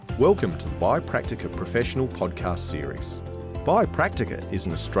Welcome to the Biopractica Professional Podcast Series. Biopractica is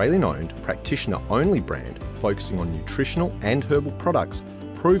an Australian-owned, practitioner-only brand focusing on nutritional and herbal products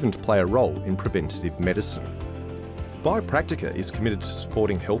proven to play a role in preventative medicine. Biopractica is committed to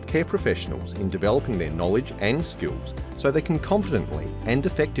supporting healthcare professionals in developing their knowledge and skills so they can confidently and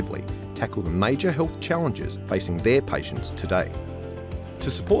effectively tackle the major health challenges facing their patients today. To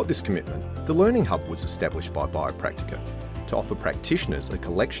support this commitment, the Learning Hub was established by Biopractica to offer practitioners a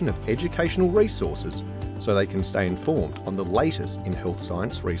collection of educational resources so they can stay informed on the latest in health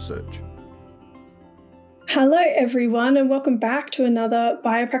science research. Hello everyone and welcome back to another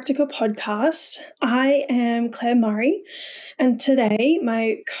Biopractica podcast. I am Claire Murray and today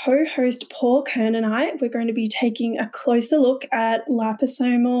my co-host Paul Kern and I, we're going to be taking a closer look at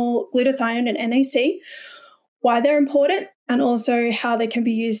liposomal glutathione and NAC, why they're important, and also how they can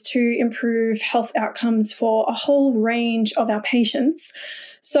be used to improve health outcomes for a whole range of our patients.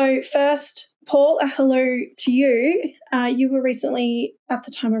 So first, Paul, a hello to you. You were recently, at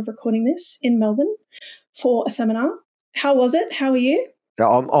the time of recording this, in Melbourne for a seminar. How was it? How are you?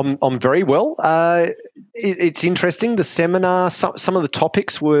 I'm very well. It's interesting. The seminar, some of the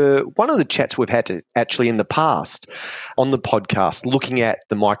topics were one of the chats we've had actually in the past on the podcast, looking at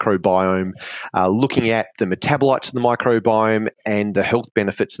the microbiome, looking at the metabolites of the microbiome and the health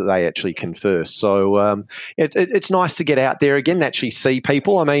benefits that they actually confer. So it's nice to get out there again and actually see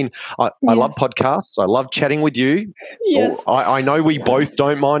people. I mean, I love podcasts. I love chatting with you. Yes. I know we both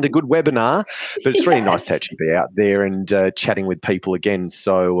don't mind a good webinar, but it's really nice to actually be out there and chatting with people again.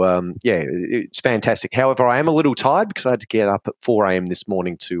 So, it's fantastic. However, I am a little tired because I had to get up at 4 a.m. this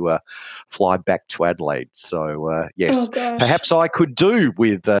morning to fly back to Adelaide. So, yes, perhaps I could do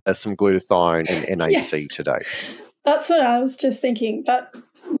with some glutathione and NAC today. That's what I was just thinking, but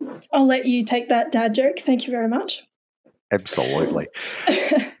I'll let you take that dad joke. Thank you very much. Absolutely.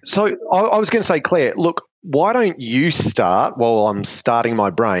 So I was going to say, Claire, look, why don't you start while I'm starting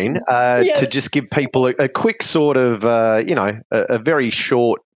my brain to just give people a quick sort of, a very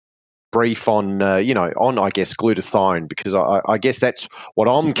short brief on, I guess, glutathione, because I guess that's what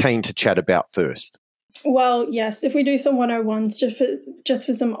I'm keen to chat about first. Well, yes, if we do some 101s just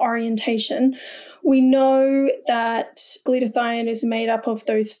for some orientation, we know that glutathione is made up of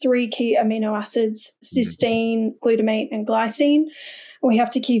those three key amino acids, cysteine, glutamate, and glycine. We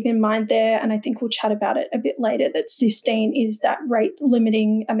have to keep in mind there, and I think we'll chat about it a bit later, that cysteine is that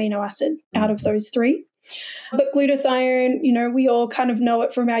rate-limiting amino acid out of those three. But glutathione, we all kind of know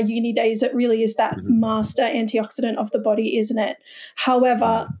it from our uni days. It really is that master antioxidant of the body, isn't it?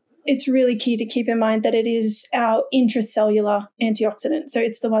 However, it's really key to keep in mind that it is our intracellular antioxidant. So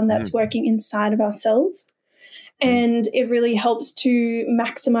it's the one that's working inside of our cells. And it really helps to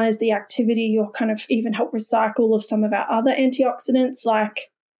maximize the activity or kind of even help recycle of some of our other antioxidants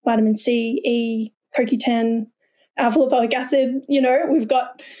like vitamin C, E, CoQ10, alpha-lipoic acid. We've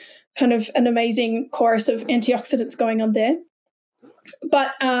got kind of an amazing chorus of antioxidants going on there.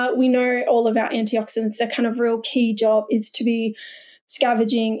 But we know all of our antioxidants, their kind of real key job is to be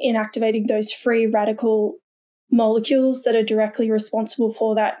scavenging, inactivating those free radical molecules that are directly responsible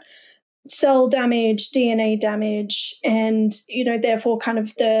for that cell damage, DNA damage, and, therefore kind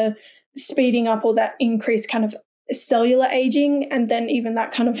of the speeding up or that increased kind of cellular aging, and then even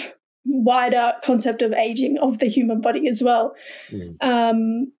that kind of wider concept of aging of the human body as well.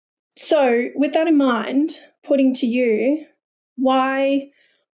 So with that in mind, putting to you, why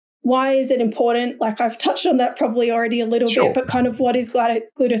is it important? Like I've touched on that probably already a little bit, but kind of what is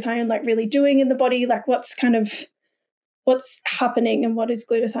glutathione like really doing in the body? Like what's happening and what is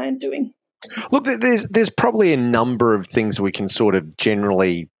glutathione doing? Look, there's probably a number of things we can sort of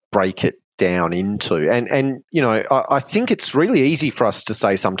generally break it down into. And I think it's really easy for us to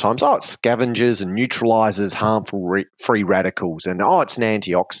say sometimes, it scavengers and neutralizes harmful free radicals, and it's an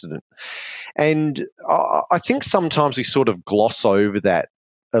antioxidant. And I think sometimes we sort of gloss over that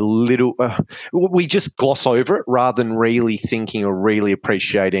a little. We just gloss over it rather than really thinking or really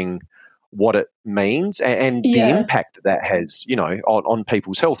appreciating what it means and the impact that has, on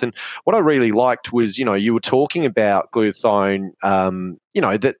people's health. And what I really liked was, you were talking about glutathione,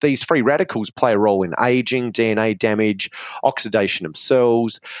 that these free radicals play a role in aging, DNA damage, oxidation of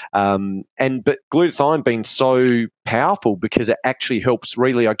cells, but glutathione being so powerful because it actually helps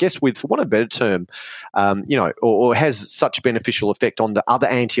really, I guess, with, for want of a better term, or has such a beneficial effect on the other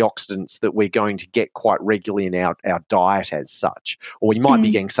antioxidants that we're going to get quite regularly in our diet as such, or we might be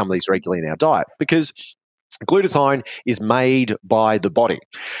getting some of these regularly in our diet, because glutathione is made by the body,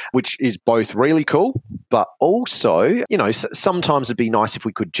 which is both really cool, but also, sometimes it'd be nice if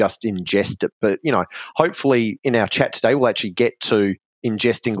we could just ingest it. But, hopefully in our chat today, we'll actually get to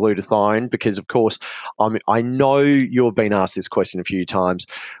ingesting glutathione? Because, of course, I know you've been asked this question a few times.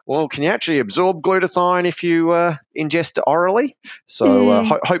 Well, can you actually absorb glutathione if you ingest it orally? So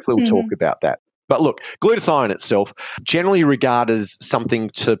hopefully we'll talk about that. But look, glutathione itself, generally regarded as something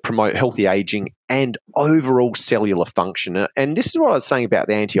to promote healthy aging and overall cellular function. And this is what I was saying about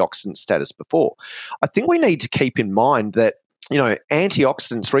the antioxidant status before. I think we need to keep in mind that, you know,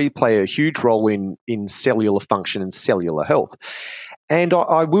 antioxidants really play a huge role in cellular function and cellular health. And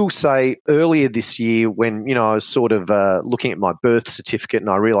I will say earlier this year when, you know, I was sort of looking at my birth certificate and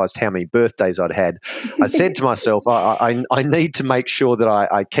I realised how many birthdays I'd had, I said to myself, I need to make sure that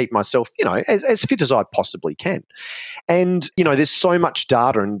I keep myself, you know, as fit as I possibly can. And, you know, there's so much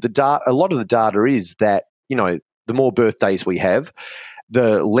data, and a lot of the data is that, you know, the more birthdays we have,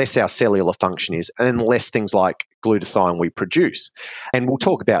 the less our cellular function is, and the less things like glutathione we produce. And we'll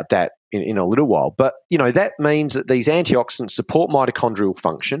talk about that in a little while. But, you know, that means that these antioxidants support mitochondrial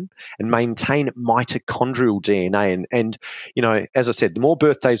function and maintain mitochondrial DNA. And you know, as I said, the more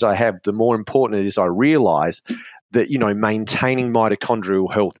birthdays I have, the more important it is I realize that, you know, maintaining mitochondrial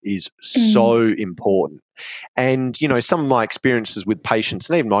health is so important. And, you know, some of my experiences with patients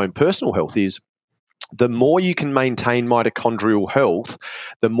and even my own personal health is the more you can maintain mitochondrial health,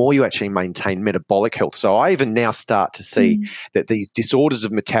 the more you actually maintain metabolic health. So I even now start to see that these disorders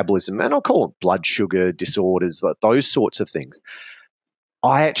of metabolism, and I'll call it blood sugar disorders, those sorts of things,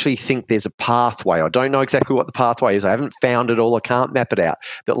 I actually think there's a pathway. I don't know exactly what the pathway is. I haven't found it all. I can't map it out.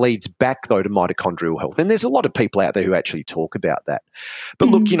 That leads back, though, to mitochondrial health. And there's a lot of people out there who actually talk about that. But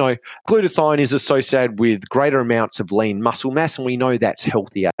look, you know, glutathione is associated with greater amounts of lean muscle mass, and we know that's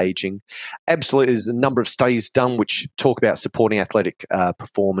healthy aging. Absolutely, there's a number of studies done which talk about supporting athletic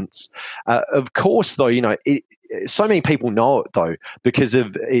performance. Of course, though, you know, so many people know it, though, because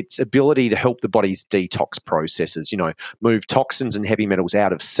of its ability to help the body's detox processes, you know, move toxins and heavy metals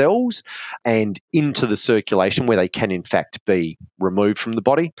out of cells and into the circulation where they can, in fact, be removed from the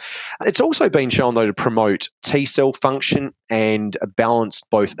body. It's also been shown, though, to promote T cell function and a balanced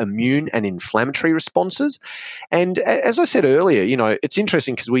both immune and inflammatory responses. And as I said earlier, you know, it's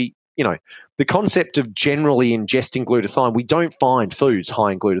interesting because you know, the concept of generally ingesting glutathione, we don't find foods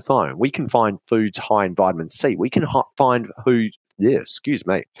high in glutathione. We can find foods high in vitamin C. We can find foods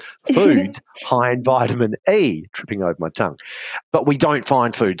high in vitamin E, tripping over my tongue. But we don't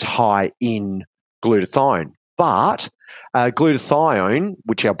find foods high in glutathione. But glutathione,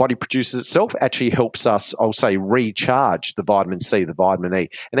 which our body produces itself, actually helps us, I'll say, recharge the vitamin C, the vitamin E,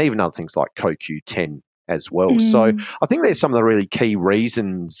 and even other things like CoQ10 as well. So I think there's some of the really key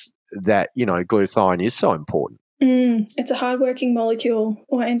reasons that, you know, glutathione is so important. It's a hardworking molecule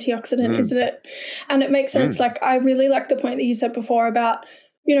or antioxidant, isn't it? And it makes sense. Like, I really like the point that you said before about,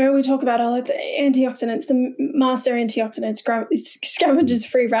 you know, we talk about, it's antioxidants, the master antioxidants, scavengers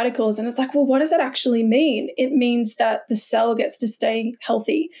free radicals. And it's like, well, what does that actually mean? It means that the cell gets to stay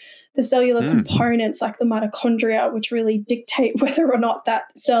healthy. The cellular components like the mitochondria, which really dictate whether or not that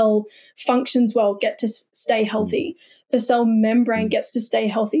cell functions well, get to stay healthy. The cell membrane gets to stay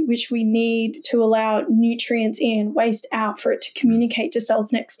healthy, which we need to allow nutrients in, waste out for it to communicate to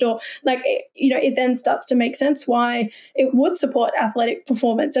cells next door. Like, you know, it then starts to make sense why it would support athletic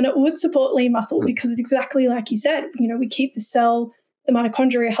performance and it would support lean muscle, because it's exactly like you said, you know, we keep the cell, the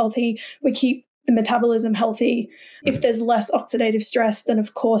mitochondria healthy, we keep the metabolism healthy. If there's less oxidative stress, then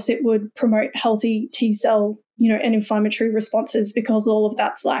of course it would promote healthy T cell, you know, and inflammatory responses, because all of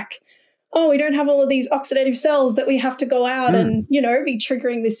that's like, oh, we don't have all of these oxidative cells that we have to go out and, you know, be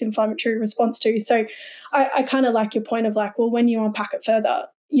triggering this inflammatory response to. So I kind of like your point of like, well, when you unpack it further,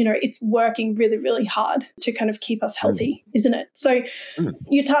 you know, it's working really, really hard to kind of keep us healthy, isn't it? So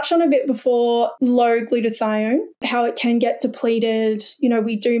you touched on a bit before low glutathione, how it can get depleted. You know,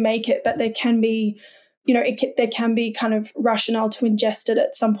 we do make it, but there can be, you know, there can be kind of rationale to ingest it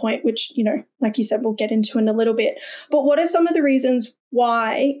at some point, which, you know, like you said, we'll get into in a little bit. But what are some of the reasons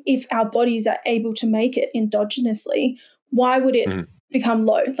why, if our bodies are able to make it endogenously, why would it become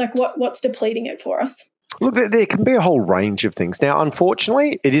low? Like what's depleting it for us? Look, there can be a whole range of things. Now,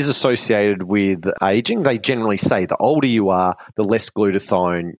 unfortunately, it is associated with aging. They generally say the older you are, the less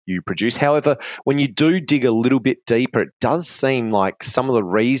glutathione you produce. However, when you do dig a little bit deeper, it does seem like some of the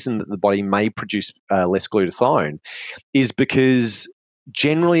reason that the body may produce less glutathione is because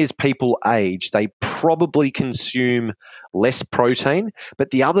generally as people age, they probably consume less protein.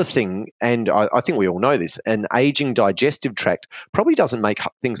 But the other thing, and I think we all know this, an aging digestive tract probably doesn't make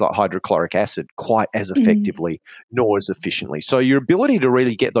things like hydrochloric acid quite as effectively nor as efficiently. So your ability to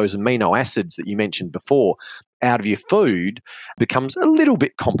really get those amino acids that you mentioned before out of your food becomes a little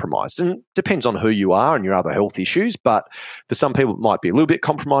bit compromised, and depends on who you are and your other health issues. But for some people, it might be a little bit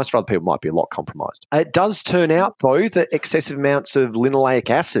compromised. For other people, it might be a lot compromised. It does turn out, though, that excessive amounts of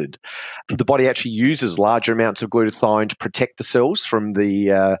linoleic acid, the body actually uses larger amounts of glutathione to protect the cells from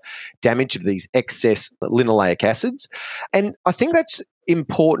the damage of these excess linoleic acids. And I think that's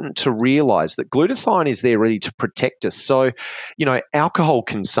important to realize that glutathione is there really to protect us. So, alcohol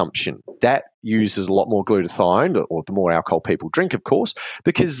consumption, that uses a lot more glutathione, or the more alcohol people drink, of course,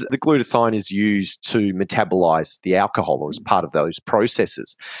 because the glutathione is used to metabolize the alcohol, or as part of those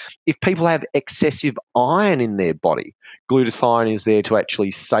processes. If people have excessive iron in their body, glutathione is there to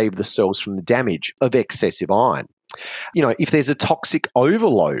actually save the cells from the damage of excessive iron. If there's a toxic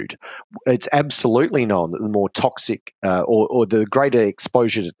overload, it's absolutely known that the more toxic or the greater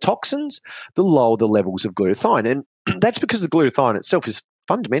exposure to toxins, the lower the levels of glutathione. And that's because the glutathione itself is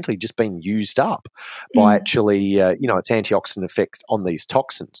fundamentally just being used up by actually, its antioxidant effect on these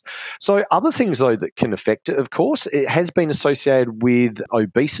toxins. So other things, though, that can affect it, of course, it has been associated with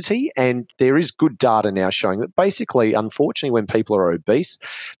obesity, and there is good data now showing that basically, unfortunately, when people are obese,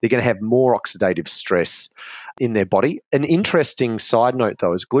 they're going to have more oxidative stress in their body. An interesting side note,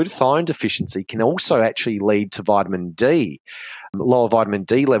 though, is glutathione deficiency can also actually lead to vitamin D. Lower vitamin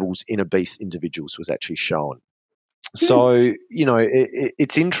D levels in obese individuals was actually shown. So,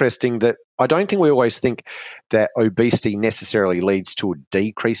 it's interesting that I don't think we always think that obesity necessarily leads to a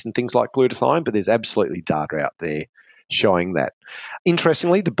decrease in things like glutathione, but there's absolutely data out there showing that.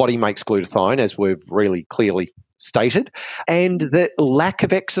 Interestingly, the body makes glutathione, as we've really clearly stated, and the lack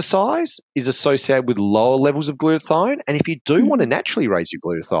of exercise is associated with lower levels of glutathione. And if you do want to naturally raise your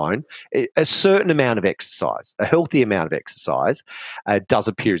glutathione, a certain amount of exercise, a healthy amount of exercise, does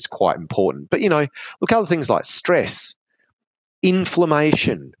appear as quite important. But, look, other things like stress,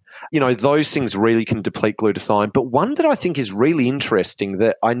 inflammation, those things really can deplete glutathione. But one that I think is really interesting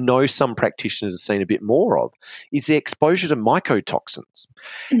that I know some practitioners have seen a bit more of is the exposure to mycotoxins.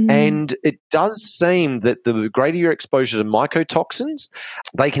 And it does seem that the greater your exposure to mycotoxins,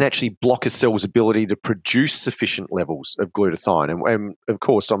 they can actually block a cell's ability to produce sufficient levels of glutathione. And of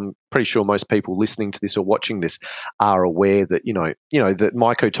course, I'm pretty sure most people listening to this or watching this are aware that, that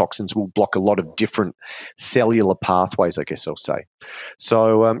mycotoxins will block a lot of different cellular pathways, I guess I'll say.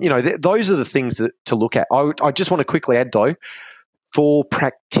 So, those are the things to look at. I just want to quickly add, though, for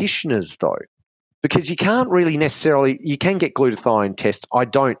practitioners, though, because you can't really necessarily, you can get glutathione tests.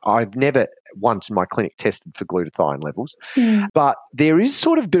 I've never once in my clinic tested for glutathione levels, but there is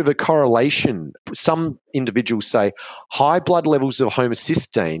sort of a bit of a correlation. Some individuals say high blood levels of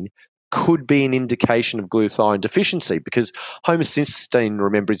homocysteine could be an indication of glutathione deficiency, because homocysteine,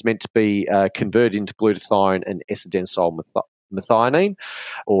 remember, is meant to be converted into glutathione and S-adenosine methionine,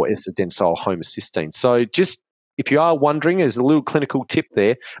 or S-adenosine homocysteine. So just, if you are wondering, as a little clinical tip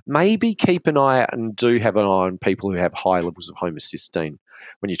there, maybe keep an eye out and do have an eye on people who have high levels of homocysteine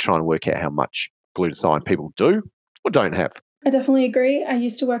when you're trying to work out how much glutathione people do or don't have. I definitely agree. I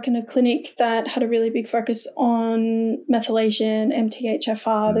used to work in a clinic that had a really big focus on methylation,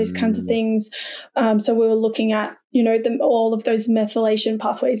 MTHFR, those kinds of things. So we were looking at, all of those methylation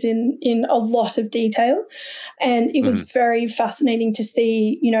pathways in a lot of detail. And it was very fascinating to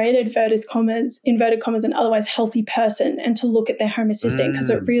see, in inverted commas, an otherwise healthy person, and to look at their homocysteine,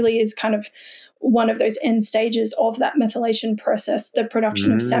 because it really is kind of one of those end stages of that methylation process, the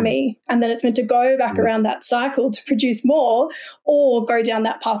production of SAMe. And then it's meant to go back around that cycle to produce more, or go down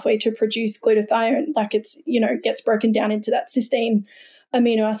that pathway to produce glutathione, like it's, gets broken down into that cysteine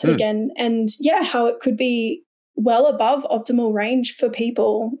amino acid again. And how it could be well above optimal range for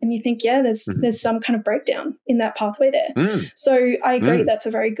people. And you think, there's some kind of breakdown in that pathway there. So I agree, that's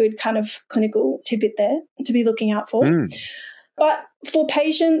a very good kind of clinical tidbit there to be looking out for. But for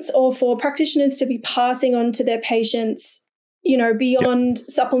patients, or for practitioners to be passing on to their patients, beyond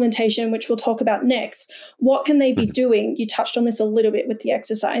supplementation, which we'll talk about next, what can they be doing? You touched on this a little bit with the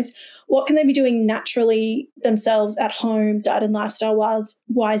exercise. What can they be doing naturally themselves at home, diet and lifestyle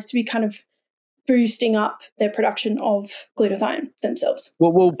wise, to be kind of boosting up their production of glutathione themselves?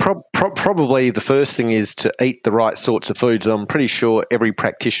 Well, probably the first thing is to eat the right sorts of foods. I'm pretty sure every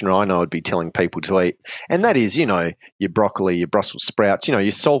practitioner I know would be telling people to eat, and that is, your broccoli, your Brussels sprouts,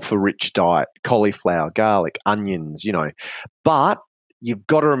 your sulfur-rich diet, cauliflower, garlic, onions, But you've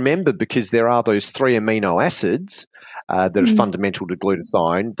got to remember, because there are those 3 amino acids that are fundamental to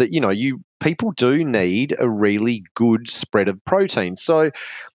glutathione, that, people do need a really good spread of protein. So,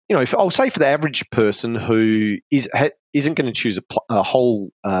 I'll say for the average person who isn't going to choose a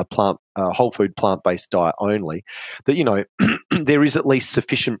whole food plant-based diet only, that there is at least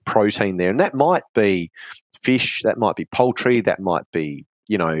sufficient protein there, and that might be fish, that might be poultry, that might be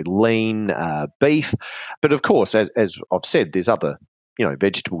lean beef, but of course, as I've said, there's other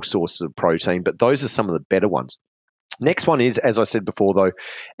vegetable sources of protein, but those are some of the better ones. Next one is, as I said before, though,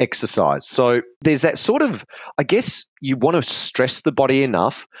 exercise. So there's that sort of, I guess you want to stress the body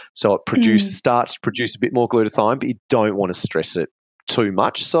enough so it starts to produce a bit more glutathione, but you don't want to stress it too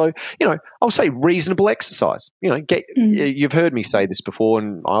much. So, I'll say reasonable exercise. You've heard me say this before,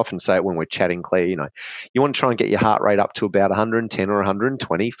 and I often say it when we're chatting, Claire, you want to try and get your heart rate up to about 110 or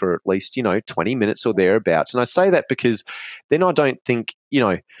 120 for at least, 20 minutes or thereabouts. And I say that because then I don't think,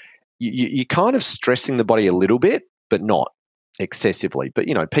 you're kind of stressing the body a little bit, but not excessively. But,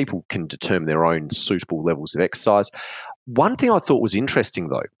 people can determine their own suitable levels of exercise. One thing I thought was interesting,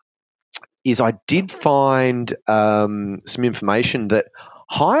 though, is I did find some information that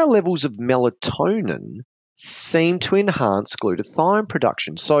higher levels of melatonin seem to enhance glutathione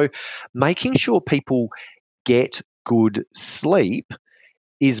production. So making sure people get good sleep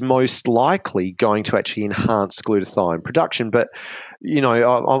is most likely going to actually enhance glutathione production. But,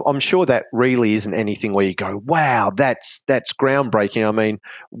 I'm sure that really isn't anything where you go, wow, that's groundbreaking. I mean,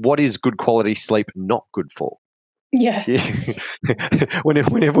 what is good quality sleep not good for? Yeah.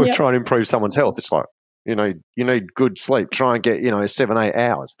 Whenever we're trying to improve someone's health, it's like, you need good sleep. Try and get, 7-8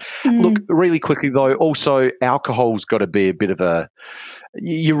 hours. Look, really quickly though, also alcohol's got to be a bit of a,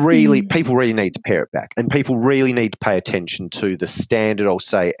 people really need to pare it back, and people really need to pay attention to the standard, I'll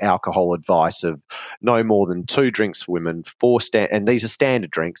say, alcohol advice of no more than 2 drinks for women, and these are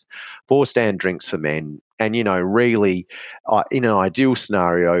standard drinks, 4 standard drinks for men. And, really, in an ideal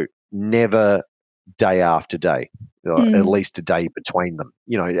scenario, never day after day, at least a day between them,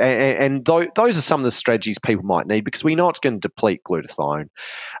 and those are some of the strategies people might need, because we know it's going to deplete glutathione.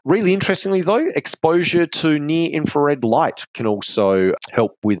 Really interestingly, though, exposure to near-infrared light can also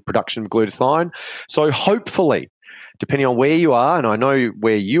help with production of glutathione. So hopefully, depending on where you are, and I know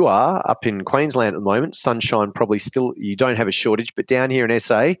where you are up in Queensland at the moment, sunshine probably still, you don't have a shortage, but down here in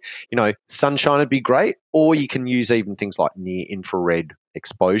SA, sunshine would be great, or you can use even things like near-infrared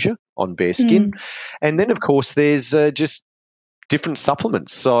exposure on bare skin. And then, of course, there's just different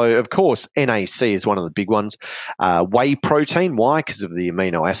supplements. So, of course, NAC is one of the big ones. Whey protein, why? Because of the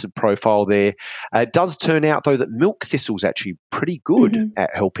amino acid profile there. It does turn out, though, that milk thistle is actually pretty good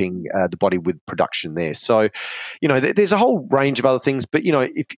at helping the body with production there. So, there's a whole range of other things. But,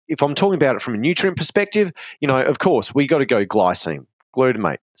 if I'm talking about it from a nutrient perspective, of course, we got to go glycine,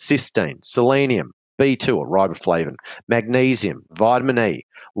 glutamate, cysteine, selenium, B2 or riboflavin, magnesium, vitamin E,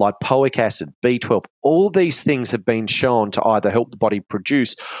 lipoic acid, B12. All of these things have been shown to either help the body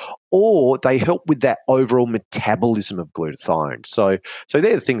produce, or they help with that overall metabolism of glutathione. So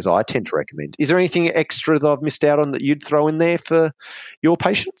they're the things I tend to recommend. Is there anything extra that I've missed out on that you'd throw in there for your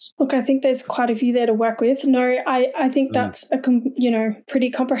patients? Look, I think there's quite a few there to work with. No, I think that's a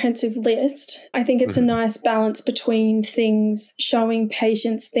pretty comprehensive list. I think it's a nice balance between things showing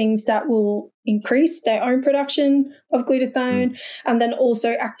patients things that will increase their own production of glutathione, and then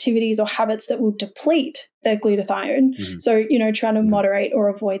also activities or habits that will deplete their glutathione. So, trying to moderate or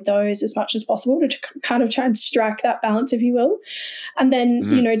avoid those as much as possible to kind of try and strike that balance, if you will. And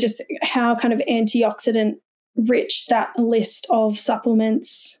then, just how kind of antioxidant rich that list of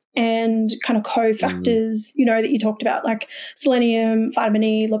supplements and kind of cofactors, that you talked about, like selenium, vitamin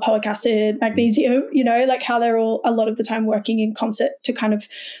E, lipoic acid, magnesium, like how they're all a lot of the time working in concert to kind of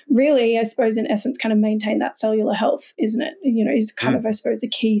really, I suppose, in essence, kind of maintain that cellular health, isn't it? Is kind of, I suppose, the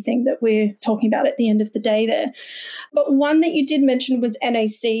key thing that we're talking about at the end of the day there. But one that you did mention was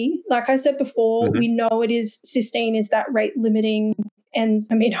NAC. Like I said before, we know cysteine is that rate limiting and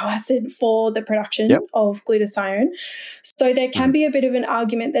amino acid for the production of glutathione. So there can be a bit of an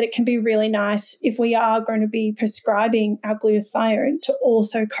argument that it can be really nice if we are going to be prescribing our glutathione to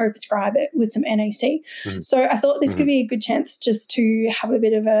also co-prescribe it with some NAC. So I thought this could be a good chance just to have a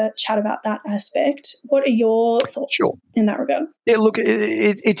bit of a chat about that aspect. What are your thoughts in that regard? Yeah, look,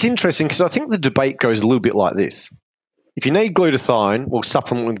 it's interesting because I think the debate goes a little bit like this. If you need glutathione, we'll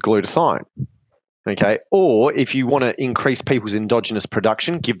supplement with glutathione. Okay, or if you want to increase people's endogenous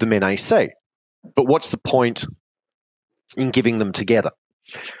production, give them NAC. But what's the point in giving them together?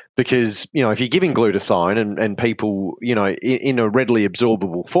 Because, if you're giving glutathione and people, in a readily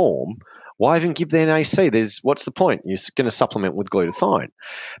absorbable form, Why even give the NAC? What's the point? You're going to supplement with glutathione.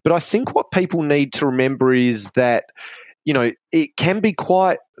 But I think what people need to remember is that, it can be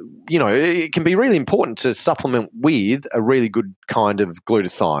it can be really important to supplement with a really good kind of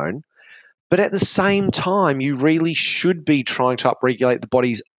glutathione. But at the same time, you really should be trying to upregulate the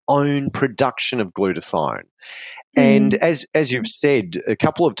body's own production of glutathione. And as you've said a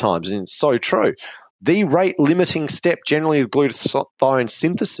couple of times, and it's so true, the rate limiting step generally of glutathione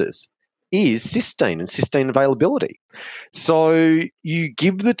synthesis is cysteine and cysteine availability. So you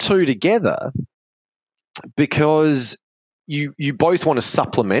give the two together because you both want to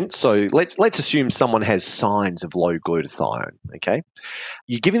supplement. So let's assume someone has signs of low glutathione, okay?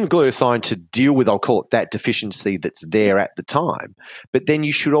 You're giving the glutathione to deal with, I'll call it, that deficiency that's there at the time. But then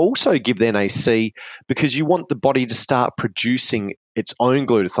you should also give the NAC because you want the body to start producing its own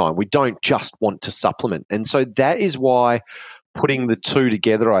glutathione. We don't just want to supplement. And so that is why putting the two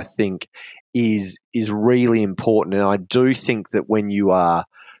together, I think, is really important. And I do think that when you are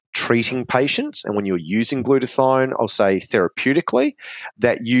treating patients and when you're using glutathione, I'll say therapeutically,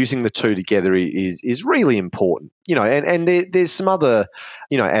 that using the two together is really important. And there's some other,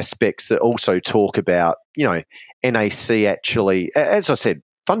 aspects that also talk about, NAC actually, as I said,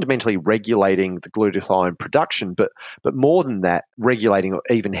 fundamentally regulating the glutathione production, but more than that, regulating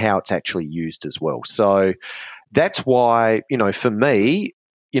even how it's actually used as well. So that's why, for me,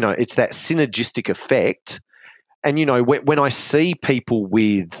 it's that synergistic effect. And, when I see people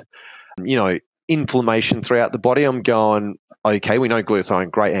with, inflammation throughout the body, I'm going, okay, we know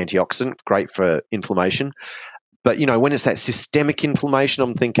glutathione, great antioxidant, great for inflammation. But, when it's that systemic inflammation,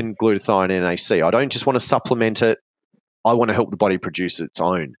 I'm thinking glutathione and NAC. I don't just want to supplement it. I want to help the body produce its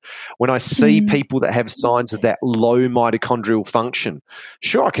own. When I see people that have signs of that low mitochondrial function,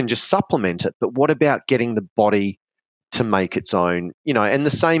 sure, I can just supplement it. But what about getting the body to make its own? And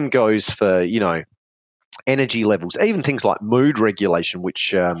the same goes for, energy levels, even things like mood regulation,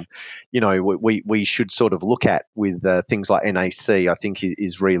 which we should sort of look at with things like NAC. I think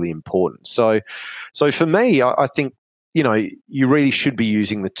is really important. So for me, I think you really should be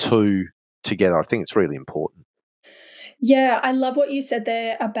using the two together. I think it's really important. Yeah, I love what you said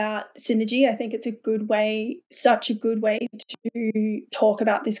there about synergy. I think it's such a good way to talk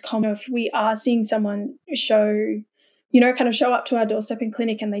about this comment. If we are seeing someone show up to our doorstep in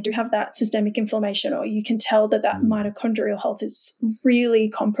clinic and they do have that systemic inflammation, or you can tell that mitochondrial health is really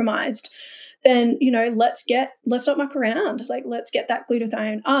compromised, then, let's not muck around. Like, let's get that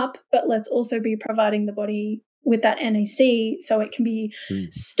glutathione up, but let's also be providing the body with that NAC so it can be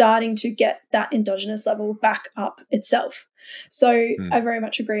starting to get that endogenous level back up itself. So I very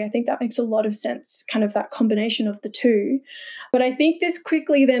much agree. I think that makes a lot of sense, kind of that combination of the two. But I think this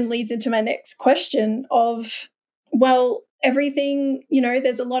quickly then leads into my next question of, well, everything,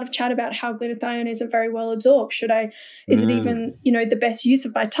 there's a lot of chat about how glutathione isn't very well absorbed. Is it even, the best use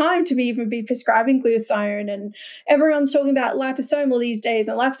of my time to even be prescribing glutathione? And everyone's talking about liposomal these days,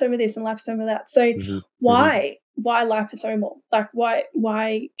 and liposomal this and liposomal that. So why liposomal? Like,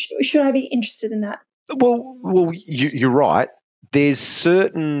 why should I be interested in that? Well, you're right. There's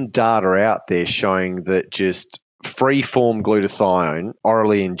certain data out there showing that just free-form glutathione,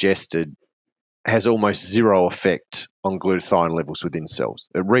 orally ingested, has almost zero effect on glutathione levels within cells.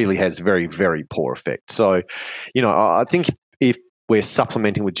 It really has very, very poor effect. So, I think if we're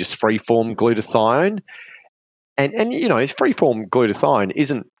supplementing with just free-form glutathione, and free-form glutathione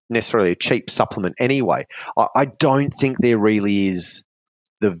isn't necessarily a cheap supplement anyway, I don't think there really is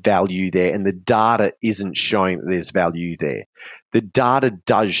the value there, and the data isn't showing that there's value there. The data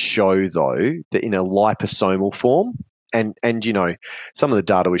does show, though, that in a liposomal form, and some of the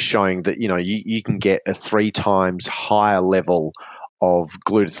data was showing that you can get a 3 times higher level of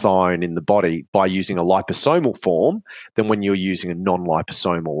glutathione in the body by using a liposomal form than when you're using a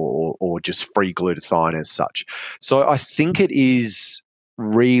non-liposomal or just free glutathione as such. So I think it is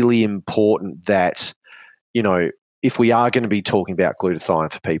really important that if we are going to be talking about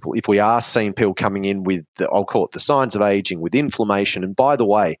glutathione for people, if we are seeing people coming in with I'll call it the signs of aging, with inflammation, and by the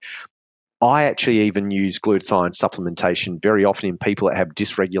way, I actually even use glutathione supplementation very often in people that have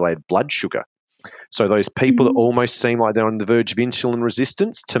dysregulated blood sugar. So those people that almost seem like they're on the verge of insulin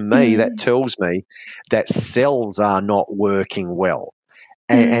resistance, to me, that tells me that cells are not working well.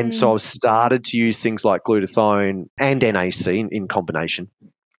 And so I've started to use things like glutathione and NAC in combination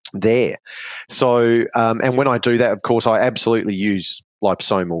there. So, and when I do that, of course, I absolutely use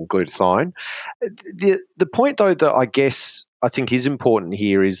liposomal glutathione. The point, though, that I think is important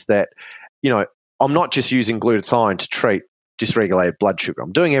here is that, I'm not just using glutathione to treat dysregulated blood sugar.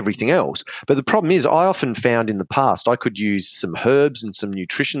 I'm doing everything else. But the problem is I often found in the past I could use some herbs and some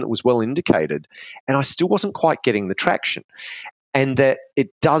nutrition that was well indicated, and I still wasn't quite getting the traction. And that it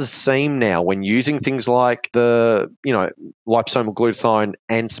does seem now when using things like the, liposomal glutathione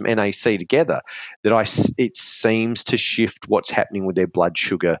and some NAC together, that it seems to shift what's happening with their blood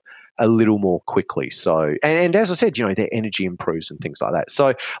sugar a little more quickly. So, and as I said, their energy improves and things like that.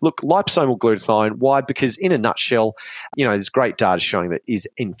 So, look, liposomal glutathione, why? Because in a nutshell, there's great data showing that is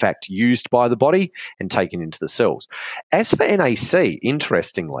in fact used by the body and taken into the cells. As for NAC,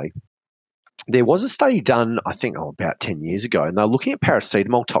 interestingly, there was a study done, I think, about 10 years ago, and they were looking at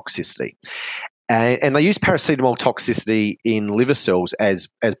paracetamol toxicity. And they used paracetamol toxicity in liver cells as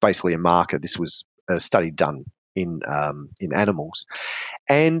basically a marker. This was a study done in animals.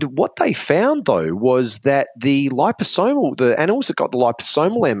 And what they found, though, was that the animals that got the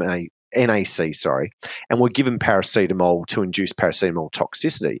liposomal NAC, and were given paracetamol to induce paracetamol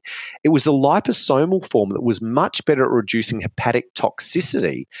toxicity, it was the liposomal form that was much better at reducing hepatic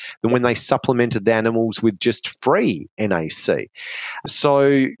toxicity than when they supplemented the animals with just free NAC.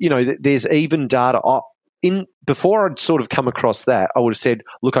 So, there's even data. Before I'd sort of come across that, I would have said,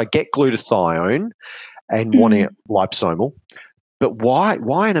 look, I get glutathione and want liposomal, but why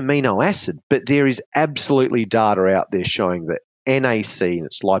an amino acid? But there is absolutely data out there showing that NAC in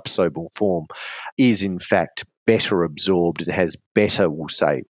its liposomal form is in fact better absorbed and has better, we'll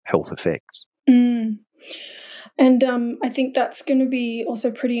say, health effects. And I think that's going to be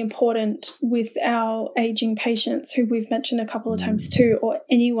also pretty important with our aging patients who we've mentioned a couple of times too, or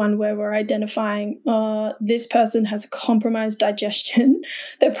anyone where we're identifying this person has compromised digestion,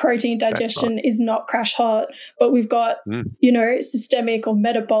 their protein digestion is not crash hot, but we've got, systemic or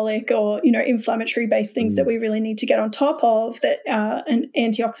metabolic or, inflammatory based things that we really need to get on top of that and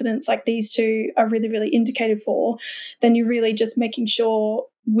antioxidants like these two are really, really indicated for. Then you're really just making sure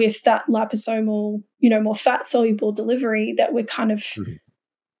with that liposomal, more fat soluble delivery that we're kind of,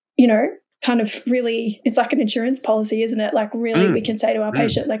 really, it's like an insurance policy, isn't it? Like really we can say to our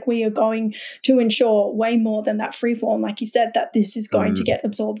patient, like we are going to ensure way more than that free form, like you said, that this is going to get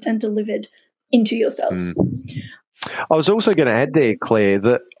absorbed and delivered into your cells. I was also going to add there, Claire,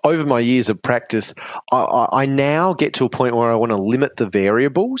 that over my years of practice, I now get to a point where I want to limit the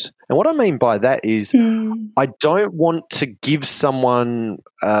variables. And what I mean by that is I don't want to give someone,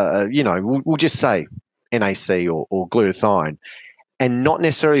 we'll just say NAC or glutathione and not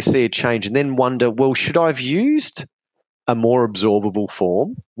necessarily see a change and then wonder, well, should I have used a more absorbable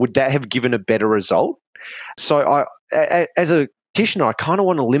form? Would that have given a better result? So as a practitioner, I kind of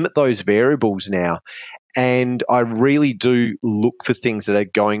want to limit those variables now. And I really do look for things that are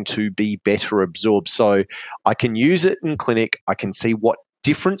going to be better absorbed. So I can use it in clinic. I can see what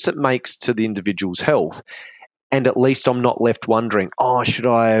difference it makes to the individual's health. And at least I'm not left wondering, should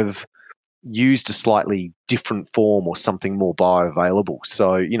I have used a slightly different form or something more bioavailable?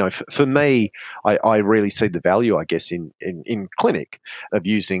 So, for me, I really see the value, I guess, in clinic of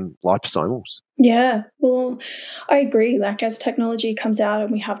using liposomals. Yeah, well, I agree. Like as technology comes out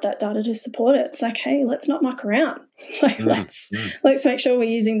and we have that data to support it, it's like, hey, let's not muck around. Like let's make sure we're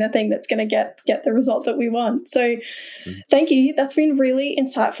using the thing that's going to get the result that we want. So thank you. That's been really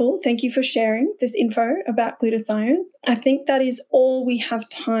insightful. Thank you for sharing this info about glutathione. I think that is all we have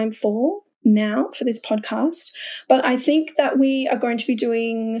time for now for this podcast, but I think that we are going to be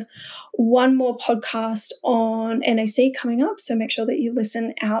doing one more podcast on NAC coming up, so make sure that you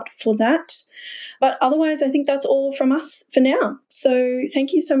listen out for that. But otherwise, I think that's all from us for now. So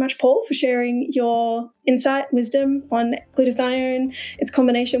thank you so much, Paul, for sharing your insight, wisdom on glutathione, its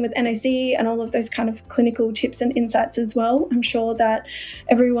combination with NAC, and all of those kind of clinical tips and insights as well. I'm sure that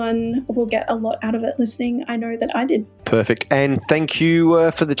everyone will get a lot out of it listening. I know that I did. Perfect. And thank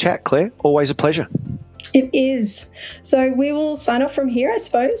you for the chat, Claire. Always a pleasure. It is. So we will sign off from here, I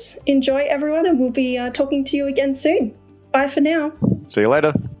suppose. Enjoy, everyone, and we'll be talking to you again soon. Bye for now. See you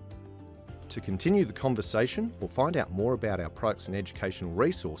later. To continue the conversation or find out more about our products and educational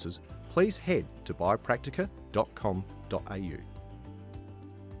resources, please head to biopractica.com.au.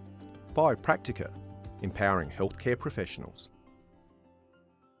 Biopractica, empowering healthcare professionals.